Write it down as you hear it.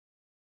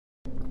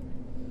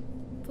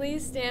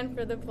Please stand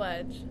for the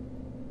pledge.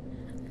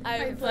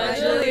 I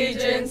pledge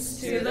allegiance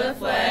to the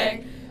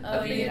flag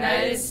of the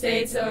United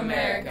States of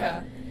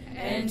America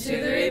and to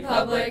the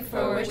republic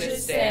for which it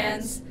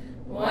stands,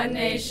 one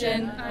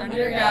nation,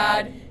 under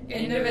God,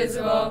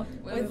 indivisible,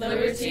 with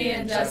liberty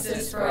and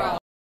justice for all.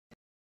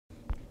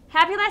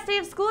 Happy last day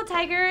of school,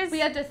 Tigers! We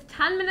have just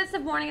 10 minutes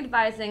of morning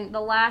advising,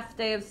 the last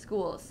day of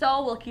school,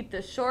 so we'll keep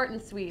this short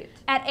and sweet.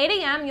 At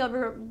 8 a.m.,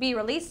 you'll be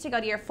released to go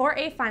to your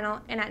 4A final,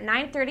 and at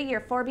 9:30, your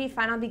 4B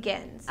final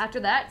begins. After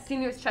that,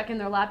 seniors check in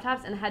their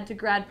laptops and head to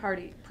grad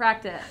party.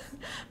 Practice.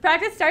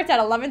 Practice starts at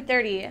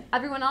 11:30.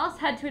 Everyone else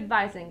head to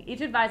advising.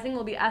 Each advising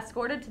will be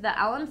escorted to the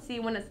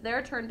LMC when it's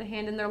their turn to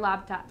hand in their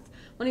laptops.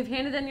 When you've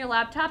handed in your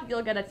laptop,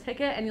 you'll get a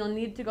ticket and you'll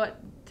need to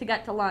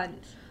get to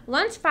lunch.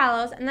 Lunch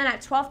follows, and then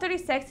at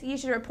 12:36, you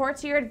should report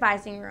to your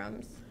advising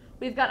rooms.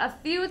 We've got a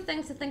few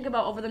things to think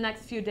about over the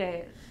next few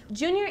days.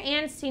 Junior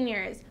and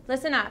seniors,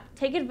 listen up.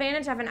 Take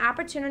advantage of an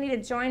opportunity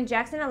to join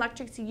Jackson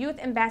Electric's Youth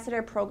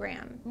Ambassador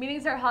Program.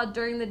 Meetings are held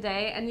during the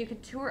day, and you can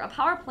tour a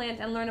power plant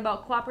and learn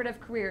about cooperative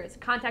careers.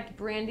 Contact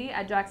Brandy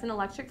at Jackson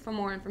Electric for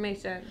more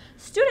information.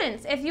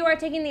 Students, if you are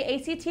taking the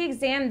ACT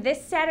exam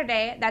this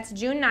Saturday, that's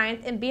June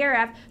 9th, in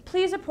BRF,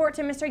 please report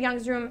to Mr.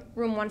 Young's room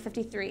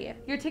 153.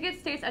 Your ticket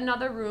states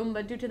another room,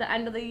 but due to the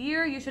end of the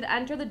year, you should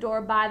enter the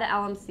door by the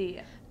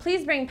LMC.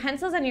 Please bring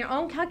pencils and your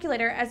own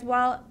calculator as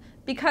well,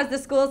 because the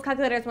school's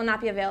calculators will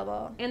not be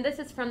available. And this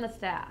is from the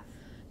staff.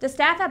 The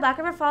staff at Black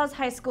River Falls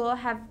High School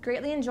have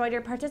greatly enjoyed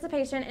your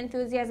participation,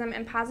 enthusiasm,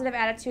 and positive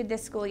attitude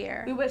this school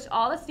year. We wish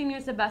all the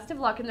seniors the best of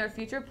luck in their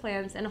future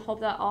plans and hope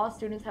that all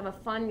students have a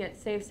fun yet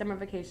safe summer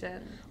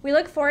vacation. We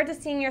look forward to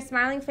seeing your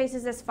smiling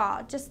faces this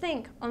fall. Just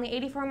think, only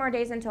 84 more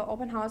days until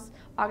open house,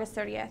 August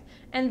 30th.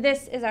 And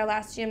this is our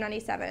last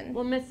GM97.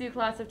 We'll miss you,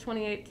 class of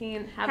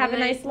 2018. Have a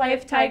nice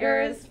life,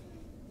 Tigers.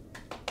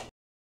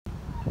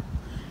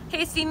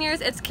 Hey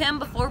seniors, it's Kim.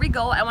 Before we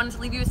go, I wanted to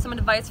leave you with some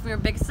advice from your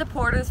biggest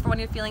supporters for when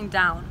you're feeling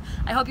down.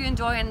 I hope you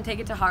enjoy it and take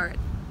it to heart.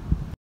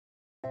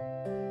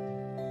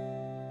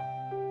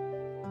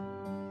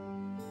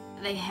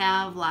 They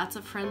have lots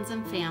of friends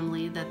and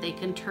family that they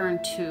can turn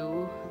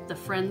to. The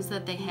friends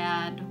that they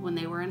had when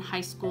they were in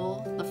high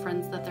school, the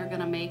friends that they're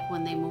going to make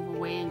when they move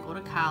away and go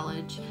to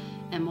college,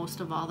 and most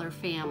of all their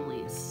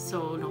families.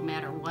 So no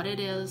matter what it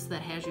is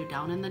that has you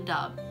down in the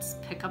dumps,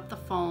 pick up the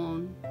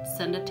phone,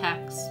 send a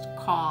text,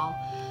 call,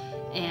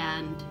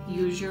 and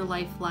use your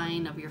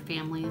lifeline of your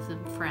families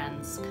and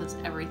friends, because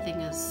everything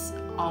is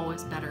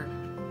always better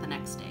the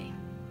next day.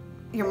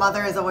 Your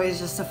mother is always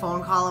just a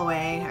phone call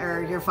away,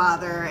 or your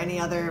father, or any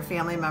other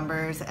family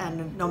members,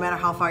 and no matter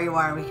how far you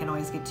are, we can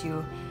always get to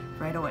you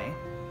right away.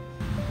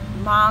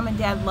 Mom and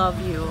Dad love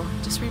you.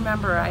 Just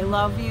remember, I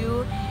love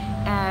you,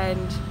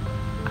 and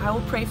I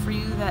will pray for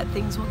you that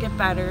things will get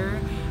better.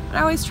 But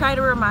I always try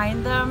to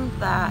remind them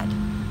that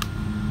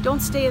don't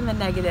stay in the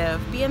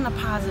negative, be in the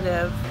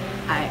positive.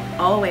 I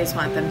always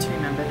want them to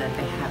remember that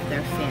they have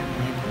their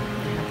family.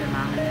 They have their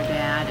mom and their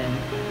dad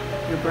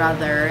and your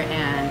brother,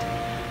 and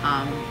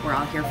we're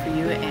all here for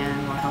you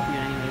and we'll help you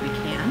in any way we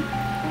can.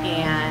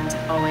 And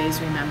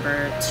always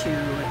remember too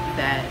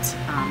that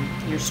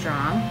you're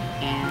strong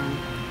and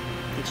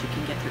that you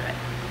can get through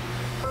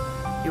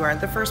it. You aren't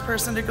the first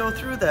person to go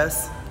through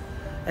this,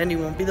 and you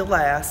won't be the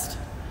last.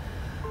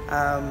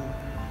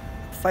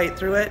 Fight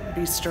through it,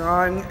 be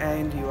strong,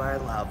 and you are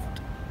loved.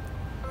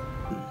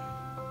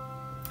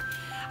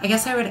 I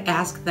guess I would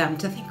ask them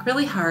to think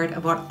really hard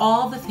about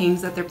all the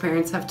things that their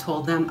parents have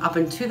told them up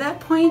until that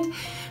point,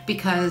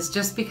 because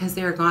just because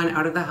they are gone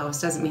out of the house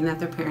doesn't mean that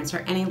their parents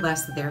are any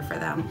less there for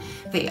them.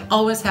 They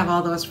always have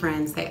all those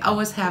friends, they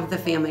always have the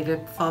family to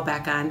fall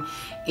back on,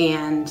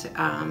 and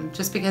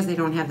just because they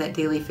don't have that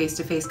daily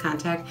face-to-face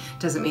contact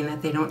doesn't mean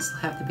that they don't still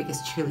have the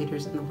biggest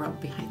cheerleaders in the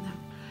world behind them.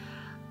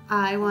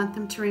 I want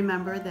them to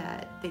remember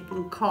that they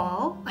can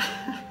call.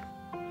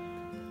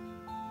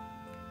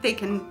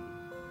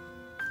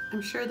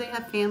 I'm sure they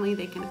have family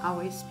they can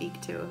always speak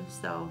to,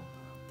 so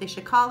they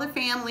should call their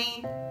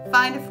family,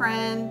 find a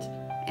friend,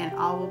 and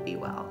all will be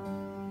well.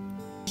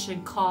 You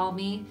should call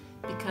me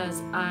because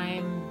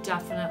I'm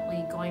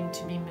definitely going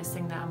to be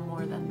missing them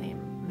more than they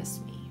miss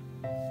me.